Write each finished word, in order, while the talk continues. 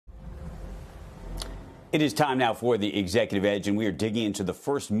It is time now for the Executive Edge, and we are digging into the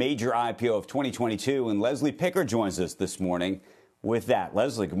first major IPO of 2022. And Leslie Picker joins us this morning with that.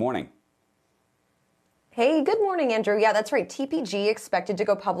 Leslie, good morning. Hey, good morning, Andrew. Yeah, that's right. TPG expected to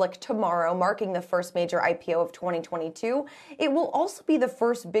go public tomorrow, marking the first major IPO of 2022. It will also be the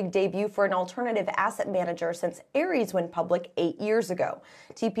first big debut for an alternative asset manager since Ares went public 8 years ago.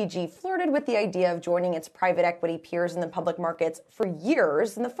 TPG flirted with the idea of joining its private equity peers in the public markets for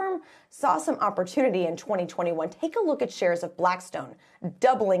years, and the firm saw some opportunity in 2021. Take a look at shares of Blackstone,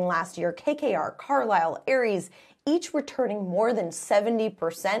 doubling last year, KKR, Carlyle, Ares, each returning more than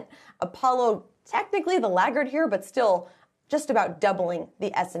 70%. Apollo, technically the laggard here, but still just about doubling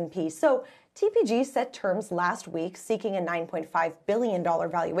the S&P. So TPG set terms last week seeking a $9.5 billion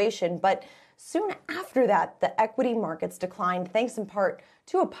valuation, but soon after that, the equity markets declined thanks in part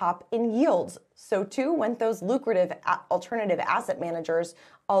to a pop in yields. So too went those lucrative alternative asset managers,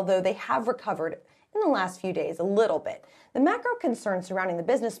 although they have recovered in the last few days a little bit. The macro concern surrounding the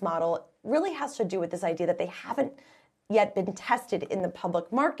business model really has to do with this idea that they haven't yet been tested in the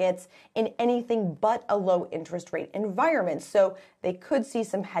public markets in anything but a low interest rate environment. So they could see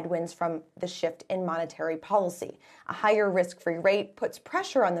some headwinds from the shift in monetary policy. A higher risk-free rate puts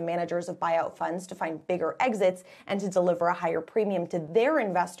pressure on the managers of buyout funds to find bigger exits and to deliver a higher premium to their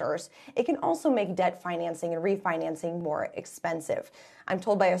investors. It can also make debt financing and refinancing more expensive. I'm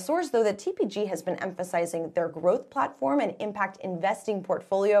told by a source, though, that TPG has been emphasizing their growth platform and impact investing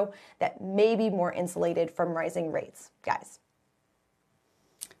portfolio that may be more insulated from rising rates. Guys.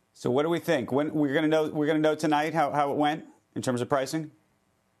 So what do we think? When we're going to know tonight how it went in terms of pricing?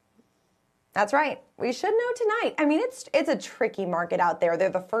 That's right. We should know tonight. I mean, it's a tricky market out there. They're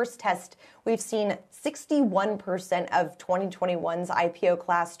the first test. We've seen 61% of 2021's IPO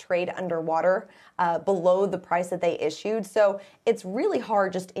class trade underwater, below the price that they issued. So it's really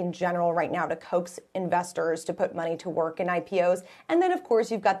hard just in general right now to coax investors to put money to work in IPOs. And then, of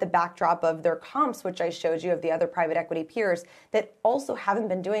course, you've got the backdrop of their comps, which I showed you of the other private equity peers that also haven't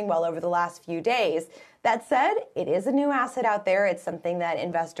been doing well over the last few days. That said, it is a new asset out there. It's something that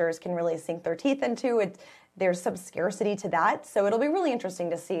investors can really sink their teeth into. There's some scarcity to that. So it'll be really interesting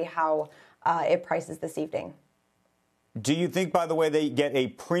to see how it prices this evening. Do you think, by the way, they get a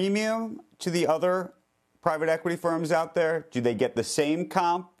premium to the other private equity firms out there? Do they get the same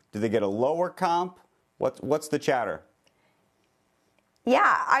comp? Do they get a lower comp? What's the chatter?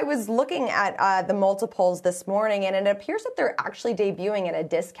 Yeah, I was looking at the multiples this morning, and it appears that they're actually debuting at a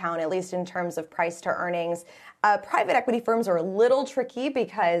discount, at least in terms of price to earnings. Private equity firms are a little tricky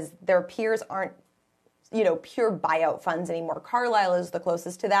because their peers aren't, pure buyout funds anymore. Carlyle is the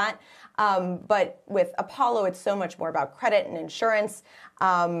closest to that. But with Apollo, it's so much more about credit and insurance.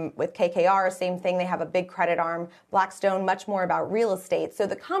 With KKR, same thing. They have a big credit arm. Blackstone, much more about real estate. So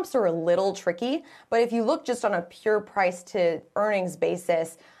the comps are a little tricky. But if you look just on a pure price to earnings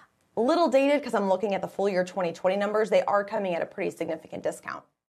basis, a little dated because I'm looking at the full year 2020 numbers, they are coming at a pretty significant discount.